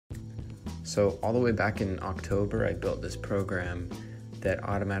So all the way back in October, I built this program that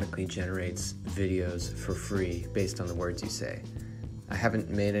automatically generates videos for free based on the words you say. I haven't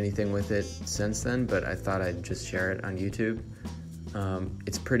made anything with it since then, but I thought I'd just share it on YouTube.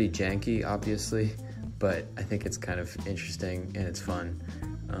 It's pretty janky, obviously, but I think it's kind of interesting and it's fun.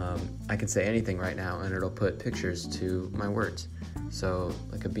 I can say anything right now and it'll put pictures to my words. So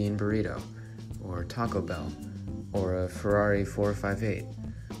like a bean burrito, or Taco Bell, or a Ferrari 458,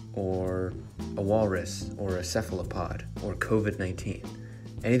 or a walrus, or a cephalopod, or COVID-19.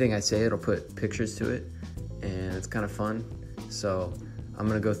 Anything I say, it'll put pictures to it, and it's kind of fun. So I'm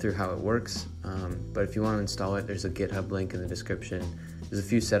gonna go through how it works, but if you want to install it, there's a GitHub link in the description. There's a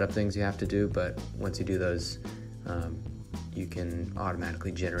few setup things you have to do, but once you do those, you can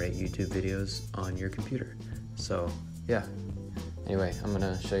automatically generate YouTube videos on your computer. So yeah, anyway, I'm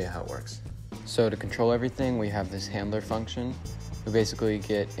gonna show you how it works. So to control everything, we have this handler function. We basically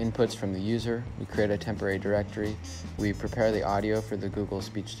get inputs from the user, we create a temporary directory, we prepare the audio for the Google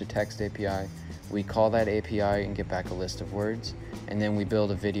Speech-to-Text API, we call that API and get back a list of words, and then we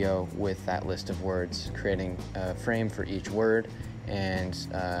build a video with that list of words, creating a frame for each word and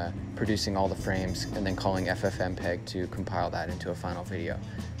producing all the frames, and then calling FFmpeg to compile that into a final video.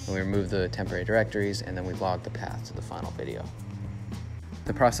 And we remove the temporary directories, and then we log the path to the final video.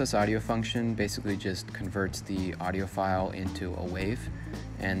 The process audio function basically just converts the audio file into a wave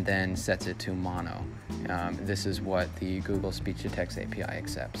and then sets it to mono. This is what the Google Speech-to-Text API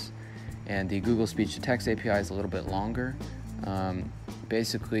accepts. And the Google Speech-to-Text API is a little bit longer.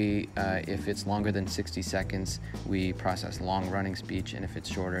 Basically, if it's longer than 60 seconds, we process long-running speech, and if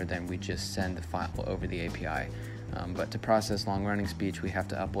it's shorter, then we just send the file over the API. But to process long-running speech, we have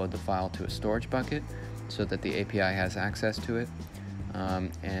to upload the file to a storage bucket so that the API has access to it.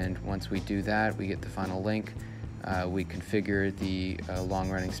 And once we do that, we get the final link. We configure the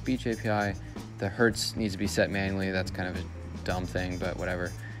long-running speech API. The hertz needs to be set manually. That's kind of a dumb thing, but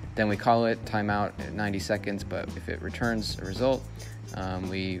whatever. Then we call it timeout at 90 seconds, but if it returns a result,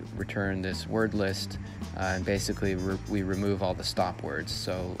 we return this word list, and basically we remove all the stop words.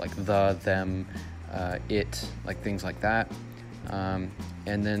 So like the, them, it, like things like that. And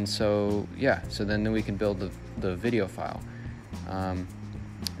then so then we can build the video file.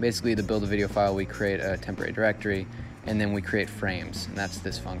 Basically, to build a video file, we create a temporary directory, and then we create frames, and that's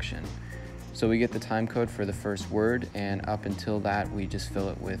this function. So we get the time code for the first word, and up until that, we just fill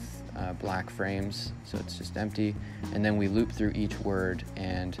it with black frames, so it's just empty. And then we loop through each word,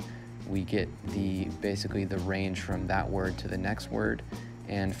 and we get basically the range from that word to the next word.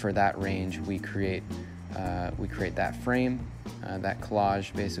 And for that range, we create that frame, that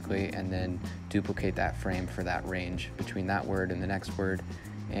collage basically, and then duplicate that frame for that range between that word and the next word.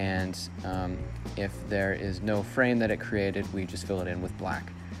 And if there is no frame that it created, we just fill it in with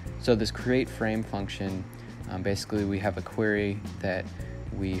black. So this create frame function, basically we have a query that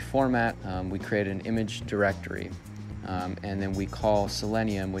we format, we create an image directory, and then we call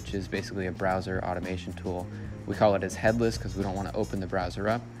Selenium, which is basically a browser automation tool. We call it as headless because we don't want to open the browser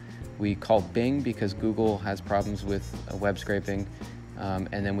up. We call Bing because Google has problems with web scraping,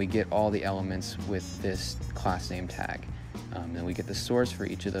 and then we get all the elements with this class name tag. Then we get the source for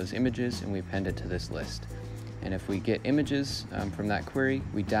each of those images, and we append it to this list. And if we get images from that query,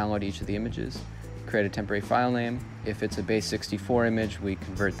 we download each of the images, create a temporary file name. If it's a base64 image, we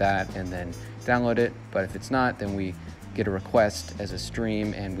convert that and then download it. But if it's not, then we get a request as a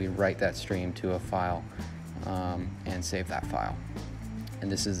stream, and we write that stream to a file and save that file.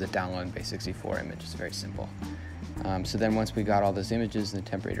 And this is the download base64 image. It's very simple. So then once we got all those images in the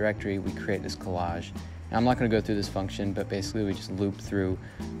temporary directory, we create this collage. Now, I'm not going to go through this function, but basically we just loop through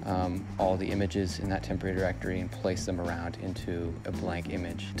all the images in that temporary directory and place them around into a blank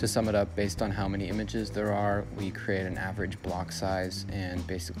image. To sum it up, based on how many images there are, we create an average block size and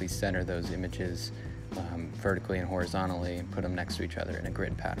basically center those images vertically and horizontally and put them next to each other in a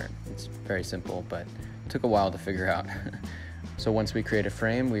grid pattern. It's very simple, but it took a while to figure out. So once we create a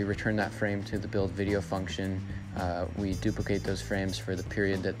frame, we return that frame to the build video function. We duplicate those frames for the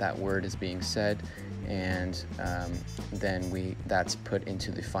period that word is being said, and then that's put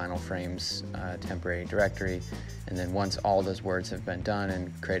into the final frames temporary directory. And then once all those words have been done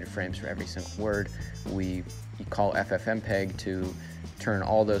and created frames for every single word, we call FFmpeg to turn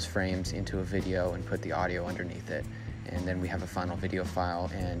all those frames into a video and put the audio underneath it. And then we have a final video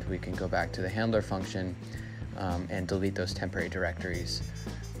file, and we can go back to the handler function and delete those temporary directories,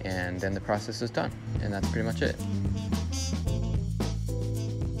 and then the process is done, and that's pretty much it.